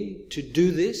human being to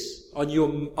do this on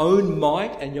your own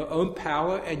might and your own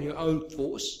power and your own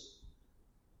force?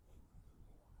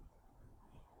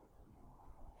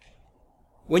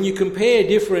 When you compare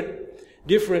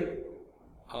different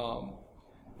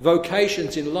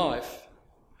vocations in life,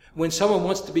 when someone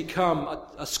wants to become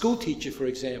a school teacher, for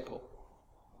example,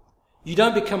 you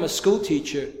don't become a school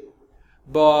teacher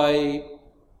by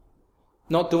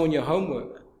not doing your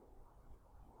homework,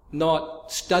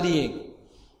 not studying,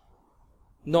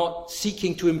 not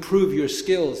seeking to improve your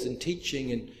skills in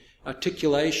teaching and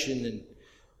articulation and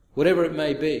whatever it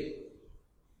may be.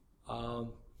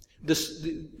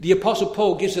 The Apostle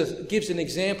Paul gives an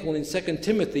example in 2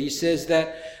 Timothy. He says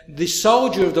that the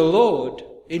soldier of the Lord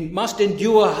must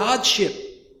endure hardship.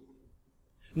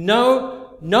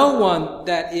 No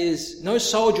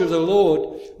soldier of the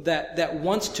Lord that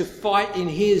wants to fight in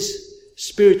his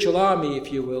spiritual army,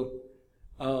 if you will,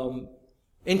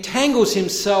 entangles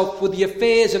himself with the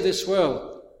affairs of this world.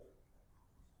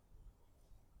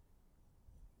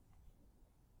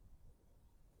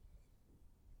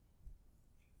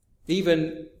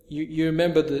 Even, you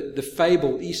remember the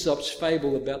fable, Aesop's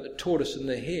fable about the tortoise and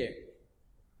the hare.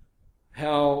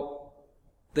 How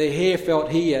the hare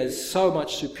felt he has so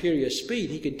much superior speed.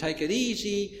 He can take it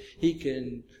easy, he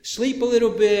can sleep a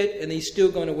little bit, and he's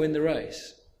still going to win the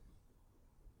race.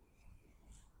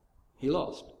 He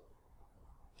lost.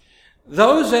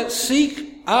 Those that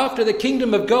seek after the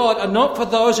kingdom of God are not for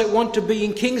those that want to be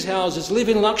in king's houses, live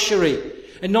in luxury,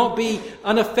 and not be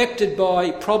unaffected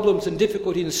by problems and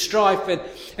difficulty and strife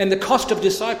and the cost of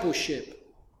discipleship.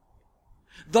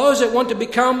 Those that want to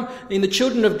become in the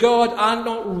children of God are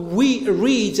not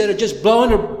reeds that are just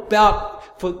blown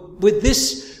about with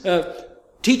this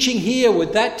teaching here,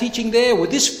 with that teaching there, with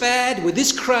this fad, with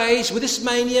this craze, with this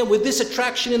mania, with this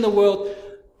attraction in the world.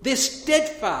 They're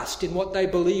steadfast in what they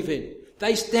believe in.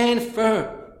 They stand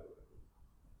firm.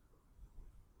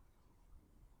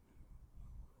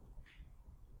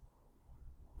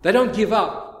 They don't give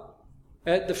up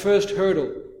at the first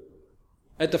hurdle,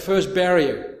 at the first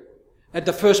barrier, at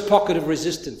the first pocket of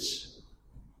resistance.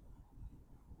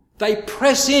 They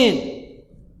press in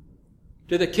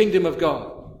to the kingdom of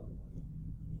God.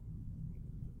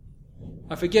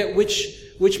 I forget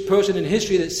which person in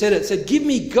history that said it, said, "Give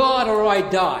me God or I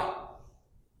die."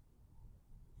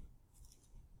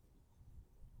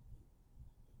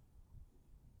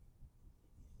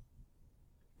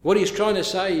 What he's trying to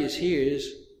say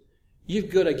is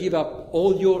you've got to give up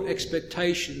all your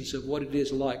expectations of what it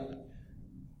is like,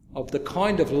 of the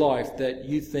kind of life that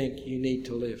you think you need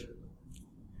to live.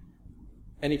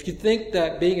 And if you think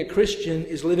that being a Christian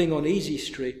is living on easy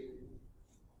street,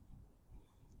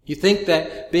 you think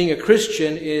that being a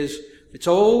Christian it's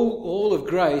all of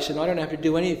grace and I don't have to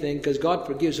do anything because God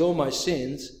forgives all my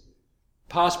sins,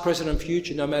 past, present and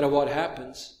future, no matter what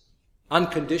happens,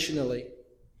 unconditionally.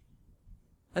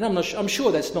 And I'm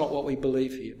sure that's not what we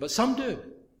believe here, but some do.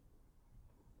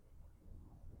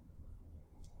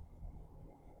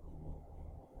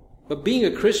 But being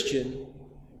a Christian,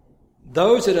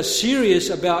 those that are serious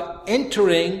about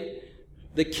entering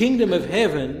the kingdom of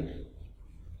heaven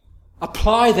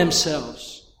apply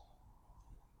themselves.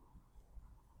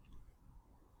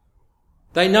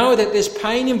 They know that there's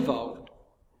pain involved.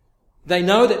 They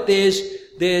know that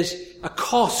there's a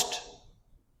cost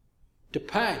to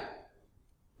pay.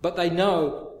 But they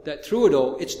know that through it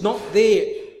all, it's not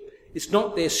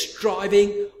their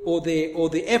striving or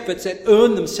the efforts that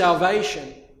earn them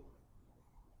salvation,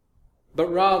 but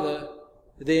rather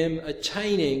them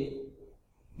attaining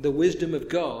the wisdom of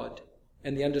God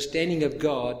and the understanding of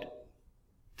God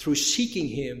through seeking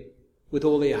Him with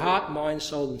all their heart, mind,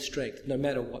 soul and strength, no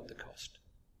matter what the cost,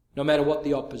 no matter what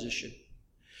the opposition.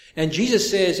 And Jesus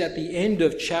says at the end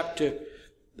of chapter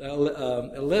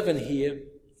 11 here,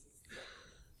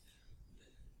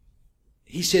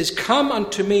 He says, "Come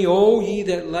unto me, all ye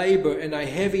that labour and are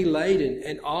heavy laden,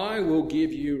 and I will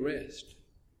give you rest."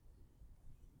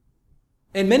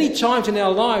 And many times in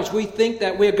our lives we think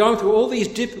that we're going through all these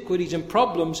difficulties and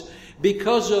problems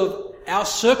because of our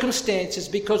circumstances,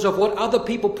 because of what other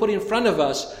people put in front of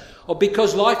us, or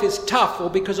because life is tough, or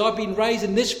because I've been raised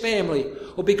in this family,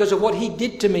 or because of what he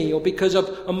did to me, or because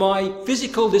of my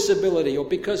physical disability, or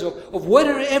because of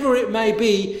whatever it may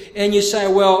be. And you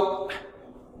say, well,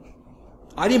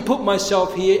 I didn't put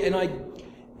myself here and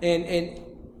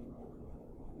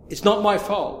it's not my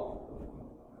fault.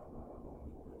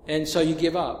 And so you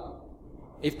give up.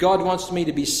 If God wants me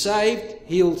to be saved,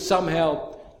 He'll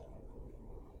somehow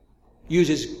use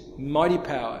His mighty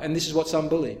power. And this is what some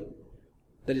believe.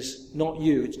 That it's not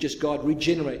you, it's just God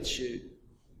regenerates you.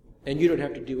 And you don't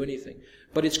have to do anything.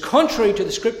 But it's contrary to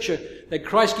the scripture that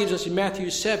Christ gives us in Matthew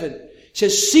 7. It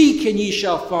says, "Seek and ye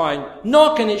shall find.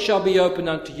 Knock and it shall be opened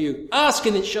unto you. Ask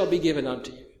and it shall be given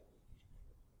unto you."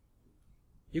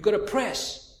 You've got to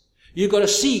press. You've got to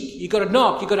seek. You've got to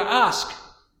knock. You've got to ask.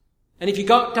 And if you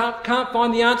can't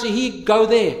find the answer here, go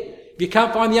there. If you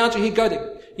can't find the answer here, go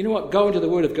there. You know what? Go into the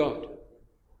Word of God.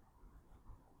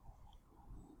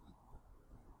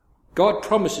 God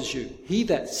promises you, he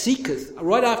that seeketh,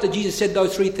 right after Jesus said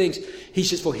those three things, he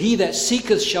says, "For he that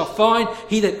seeketh shall find,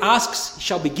 he that asks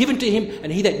shall be given to him,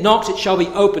 and he that knocks it shall be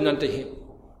opened unto him."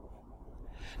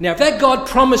 Now if that God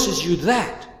promises you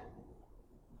that,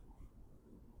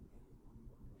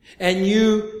 and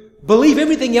you believe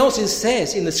everything else it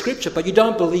says in the Scripture, but you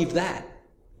don't believe that,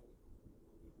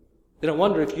 then I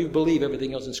wonder if you believe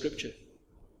everything else in Scripture.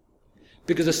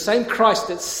 Because the same Christ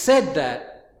that said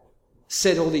that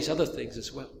said all these other things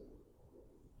as well.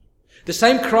 The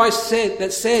same Christ said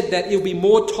that it will be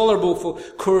more tolerable for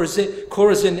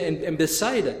Chorazin and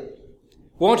Bethsaida.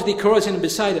 Woe to thee, Chorazin and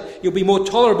Bethsaida, it will be more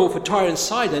tolerable for Tyre and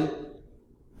Sidon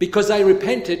because they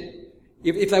repented.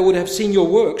 If they would have seen your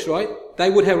works, right? They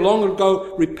would have long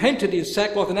ago repented in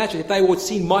sackcloth and ashes if they would have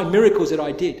seen my miracles that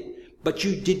I did. But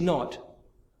you did not.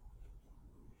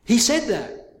 He said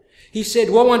that. He said,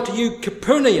 woe unto you,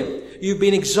 Capernaum! You've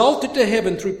been exalted to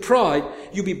heaven through pride.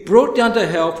 You'll be brought down to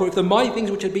hell. For if the mighty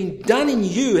things which had been done in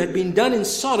you had been done in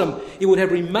Sodom, it would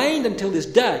have remained until this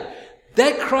day.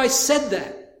 That Christ said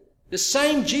that. The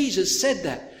same Jesus said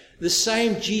that. The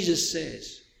same Jesus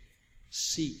says,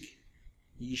 seek,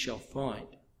 ye shall find.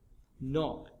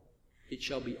 Knock, it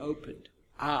shall be opened.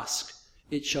 Ask,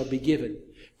 it shall be given.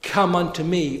 Come unto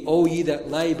me, all ye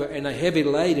that labour and are heavy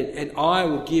laden, and I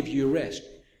will give you rest.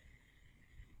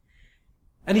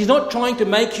 And he's not trying to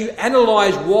make you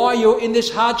analyse why you're in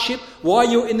this hardship, why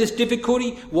you're in this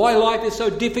difficulty, why life is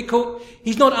so difficult.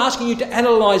 He's not asking you to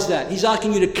analyse that. He's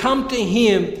asking you to come to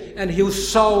him and he'll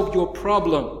solve your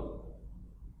problem.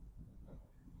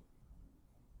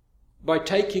 By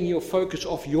taking your focus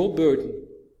off your burden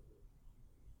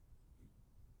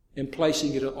and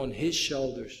placing it on his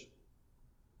shoulders.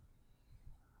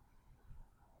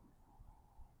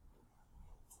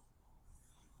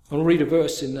 I'll read a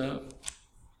verse in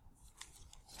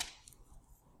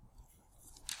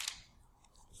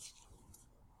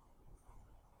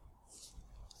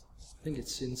I think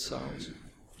it's in Psalms.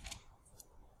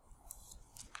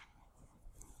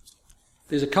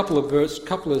 There's a couple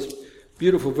of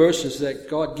beautiful verses that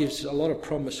God gives a lot of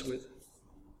promise with.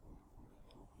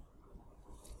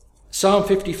 Psalm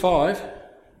 55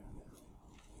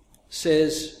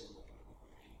 says,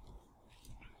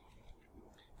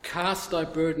 cast thy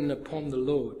burden upon the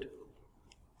Lord,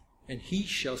 and he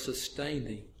shall sustain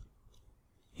thee.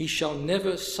 He shall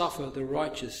never suffer the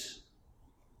righteous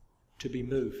to be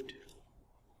moved.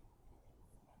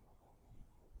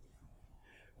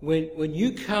 When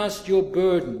you cast your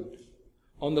burden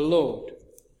on the Lord,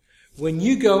 when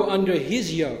you go under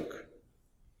his yoke,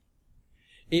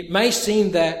 it may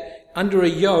seem that under a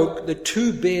yoke, the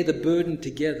two bear the burden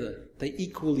together. They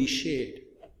equally shared.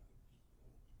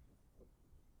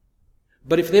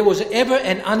 But if there was ever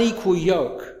an unequal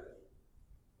yoke,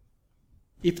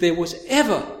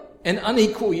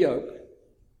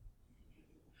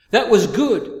 that was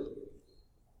good,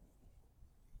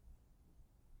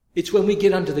 it's when we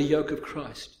get under the yoke of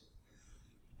Christ.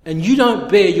 And you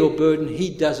don't bear your burden, he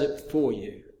does it for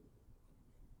you.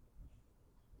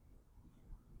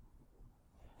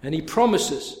 And he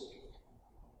promises,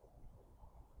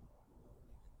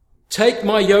 take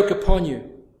my yoke upon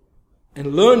you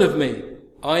and learn of me.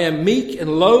 I am meek and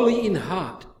lowly in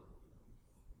heart,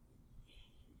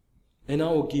 and I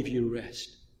will give you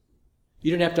rest.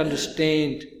 You don't have to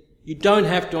understand. You don't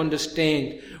have to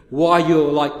understand why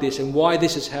you're like this and why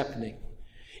this is happening.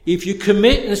 If you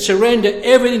commit and surrender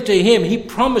everything to him, he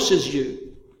promises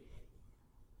you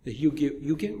that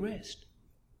you'll get rest.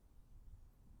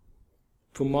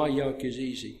 For my yoke is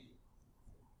easy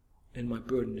and my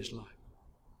burden is light.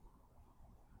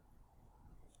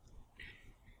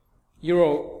 You're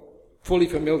all fully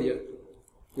familiar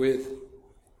with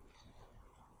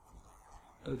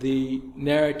the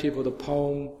narrative or the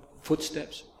poem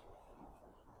Footsteps.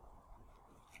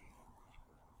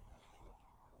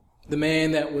 The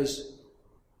man that was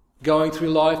going through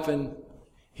life and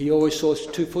he always saw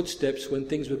two footsteps when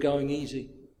things were going easy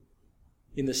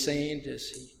in the sand as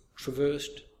he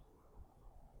traversed.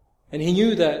 And he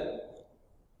knew that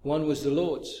one was the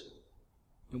Lord's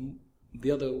and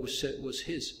the other was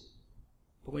his.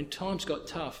 But when times got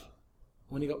tough,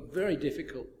 when it got very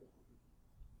difficult,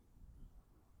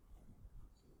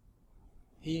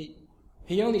 he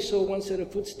only saw one set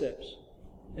of footsteps,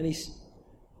 and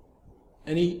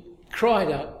he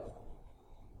cried out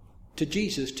to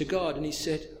Jesus, to God, and he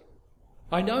said,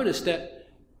 I noticed that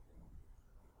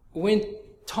when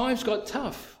times got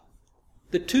tough,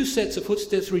 the two sets of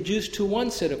footsteps reduced to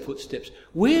one set of footsteps.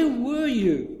 Where were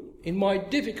you in my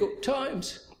difficult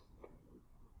times?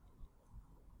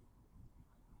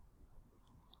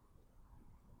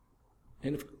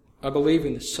 And I believe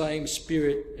in the same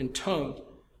spirit and tone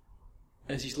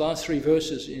as these last three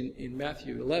verses in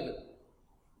Matthew 11.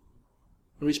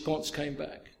 The response came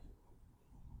back.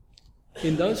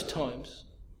 In those times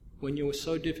when you were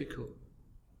so difficult,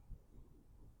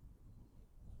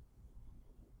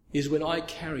 is when I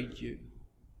carried you.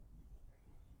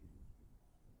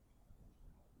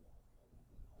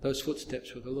 Those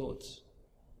footsteps were the Lord's.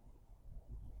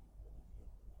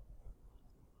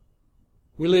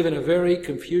 We live in a very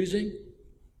confusing,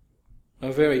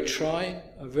 a very trying,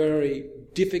 a very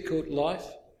difficult life.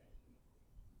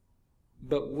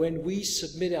 But when we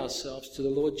submit ourselves to the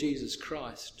Lord Jesus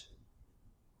Christ,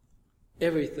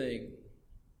 everything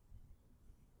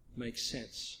makes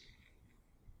sense.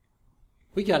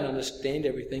 We can't understand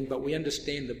everything, but we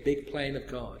understand the big plan of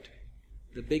God.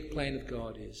 The big plan of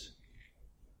God is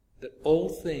that all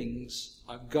things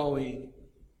are going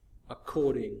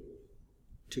according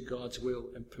to God's will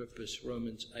and purpose.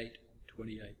 Romans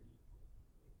 8:28.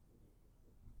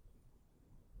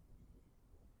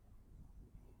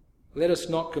 Let us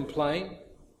not complain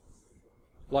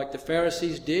like the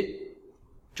Pharisees did.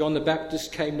 John the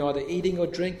Baptist came neither eating or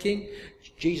drinking.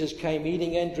 Jesus came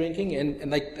eating and drinking,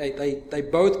 and they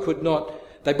both could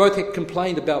not. They both had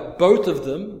complained about both of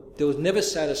them. They was never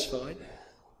satisfied.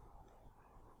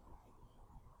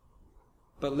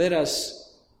 But let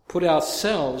us put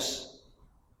ourselves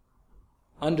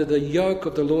under the yoke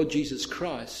of the Lord Jesus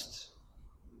Christ,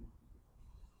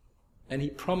 and He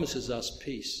promises us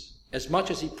peace. As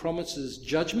much as He promises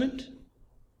judgment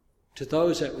to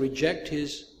those that reject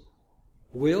His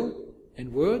will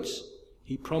and words,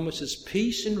 He promises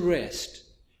peace and rest,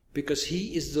 because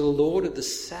He is the Lord of the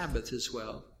Sabbath as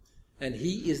well. And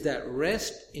He is that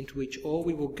rest into which all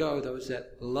we will go, those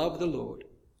that love the Lord.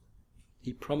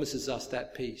 He promises us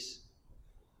that peace.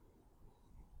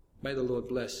 May the Lord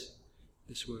bless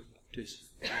this word to us.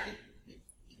 The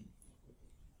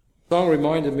song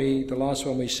reminded me, the last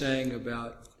one we sang,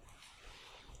 about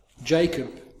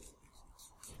Jacob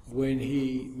when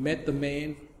he met the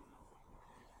man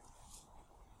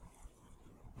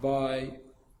by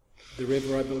the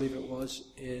river, I believe it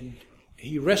was, and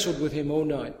he wrestled with him all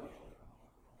night.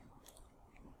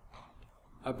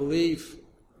 I believe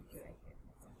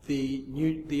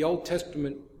the Old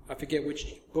Testament, I forget which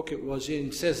book it was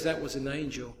in, says that was an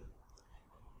angel.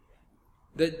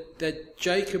 That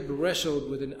Jacob wrestled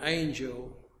with an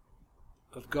angel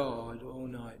of God all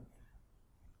night.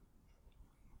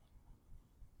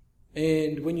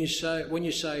 And when you say,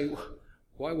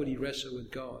 why would he wrestle with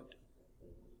God?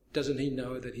 Doesn't he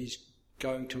know that he's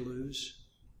going to lose?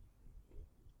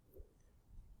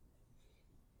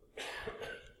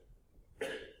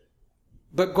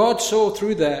 But God saw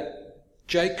through that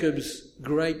Jacob's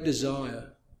great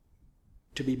desire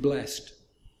to be blessed.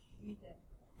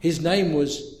 His name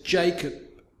was Jacob.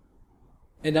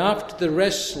 And after the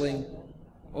wrestling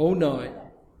all night,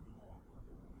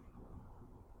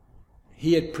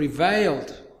 he had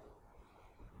prevailed,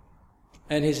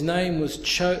 and his name was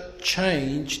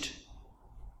changed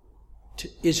to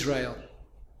Israel,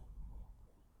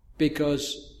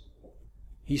 because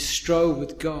he strove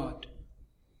with God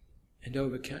and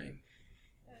overcame.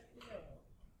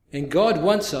 And God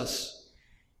wants us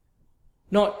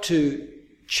not to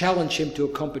challenge Him to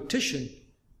a competition,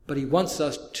 but He wants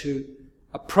us to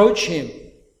approach Him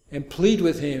and plead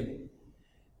with Him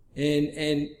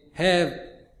and have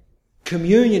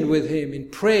communion with Him in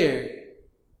prayer.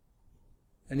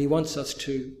 And He wants us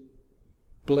to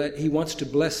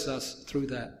bless us through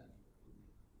that.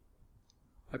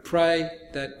 I pray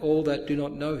that all that do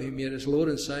not know Him yet as Lord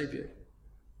and Saviour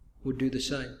would do the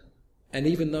same. And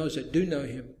even those that do know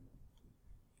Him,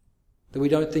 that we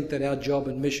don't think that our job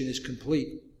and mission is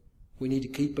complete. We need to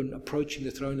keep on approaching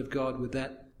the throne of God with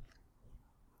that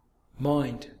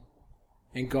mind,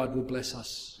 and God will bless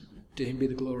us. To Him be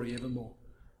the glory evermore.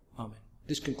 Amen.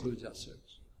 This concludes our service.